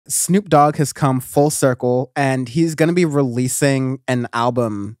Snoop Dogg has come full circle and he's going to be releasing an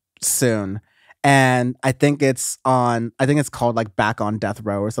album soon. And I think it's called like Back on Death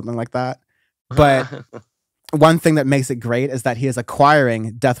Row or something like that. But one thing that makes it great is that he is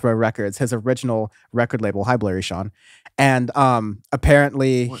acquiring Death Row Records, his original record label. Hi, Blurry Sean. And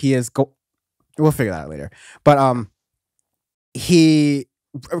apparently he is we'll figure that out later. But he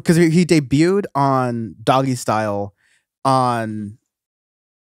because he debuted on Doggy Style on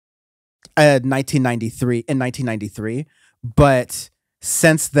 1993, but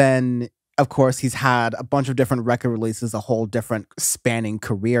since then, of course, he's had a bunch of different record releases, a whole different spanning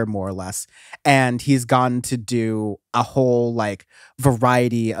career, more or less, and he's gotten to do a whole like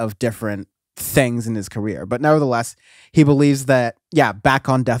variety of different things in his career. But nevertheless, he believes that Back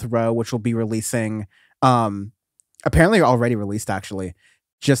on Death Row, which will be releasing, apparently already released actually,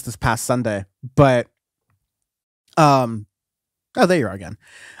 just this past Sunday, but oh, there you are again.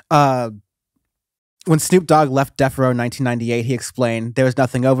 When Snoop Dogg left Death Row in 1998, he explained, "There was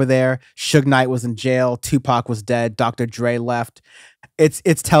nothing over there. Suge Knight was in jail. Tupac was dead. Dr. Dre left. It's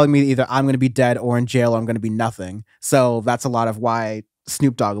telling me either I'm going to be dead or in jail or I'm going to be nothing." So that's a lot of why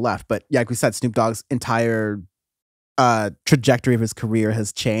Snoop Dogg left. But yeah, like we said, Snoop Dogg's entire trajectory of his career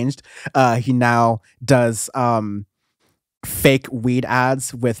has changed. He now does fake weed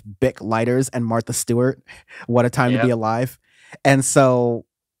ads with Bic lighters and Martha Stewart. What a time to be alive. And so,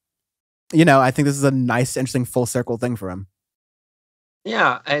 I think this is a nice, interesting full circle thing for him.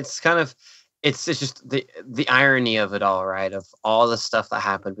 Yeah, it's kind of, it's just the irony of it all, right? Of all the stuff that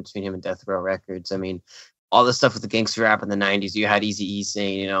happened between him and Death Row Records. I mean, all the stuff with the gangster rap in the 90s. You had Eazy-E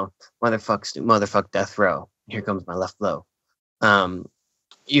saying, motherfuck Death Row. Here comes my left blow.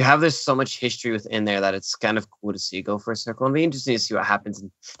 You have there's so much history within there that it's kind of cool to see go for a circle. It'll be interesting to see what happens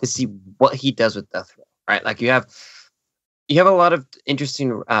and to see what he does with Death Row, right? Like you have a lot of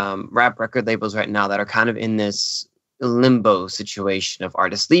interesting rap record labels right now that are kind of in this limbo situation of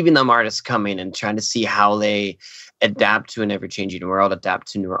artists leaving them, artists coming, and trying to see how they adapt to an ever-changing world, adapt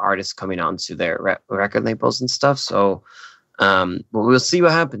to newer artists coming onto their record labels and stuff. So we'll see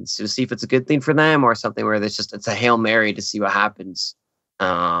what happens. We'll see if it's a good thing for them or something where it's a Hail Mary to see what happens.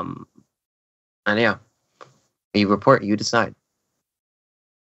 And yeah, you report, you decide.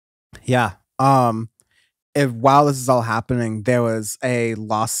 Yeah. While this is all happening, there was a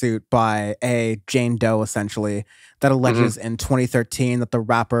lawsuit by a Jane Doe, essentially, that alleges in 2013 that the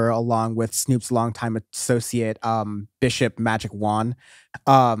rapper, along with Snoop's longtime associate, Bishop Magic Juan,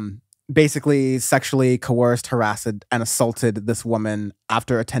 basically sexually coerced, harassed, and assaulted this woman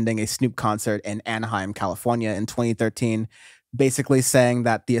after attending a Snoop concert in Anaheim, California in 2013, basically saying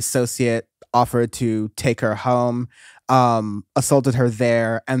that the associate offered to take her home, assaulted her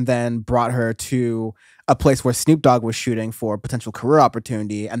there, and then brought her to a place where Snoop Dogg was shooting for potential career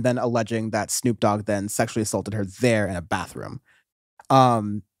opportunity, and then alleging that Snoop Dogg then sexually assaulted her there in a bathroom.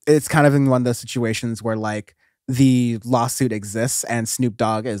 It's kind of in one of those situations where like the lawsuit exists and Snoop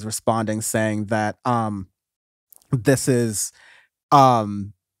Dogg is responding saying that this is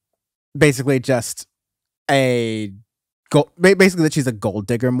basically just basically that she's a gold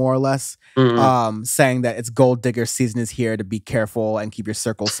digger, more or less. Saying that it's gold digger season is here, to be careful and keep your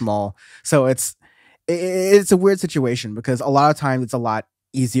circle small. So it's a weird situation because a lot of times it's a lot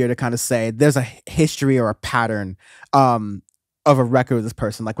easier to kind of say there's a history or a pattern of a record with this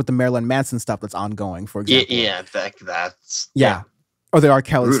person, like with the Marilyn Manson stuff that's ongoing, for example. Yeah. Or the R.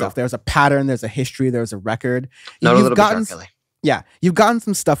 Kelly stuff. There's a pattern, there's a history, there's a record. Not a little bit R. Kelly. Yeah, you've gotten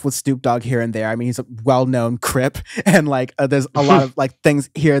some stuff with Snoop Dogg here and there. I mean, he's a well-known Crip, and like there's a lot of like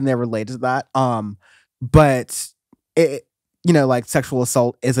things here and there related to that. But it, like sexual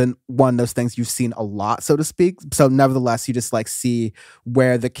assault isn't one of those things you've seen a lot, so to speak. So nevertheless, you just like see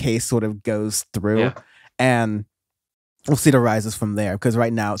where the case sort of goes through, and we'll see the rises from there. Because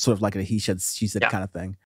right now it's sort of like a he said, she said kind of thing.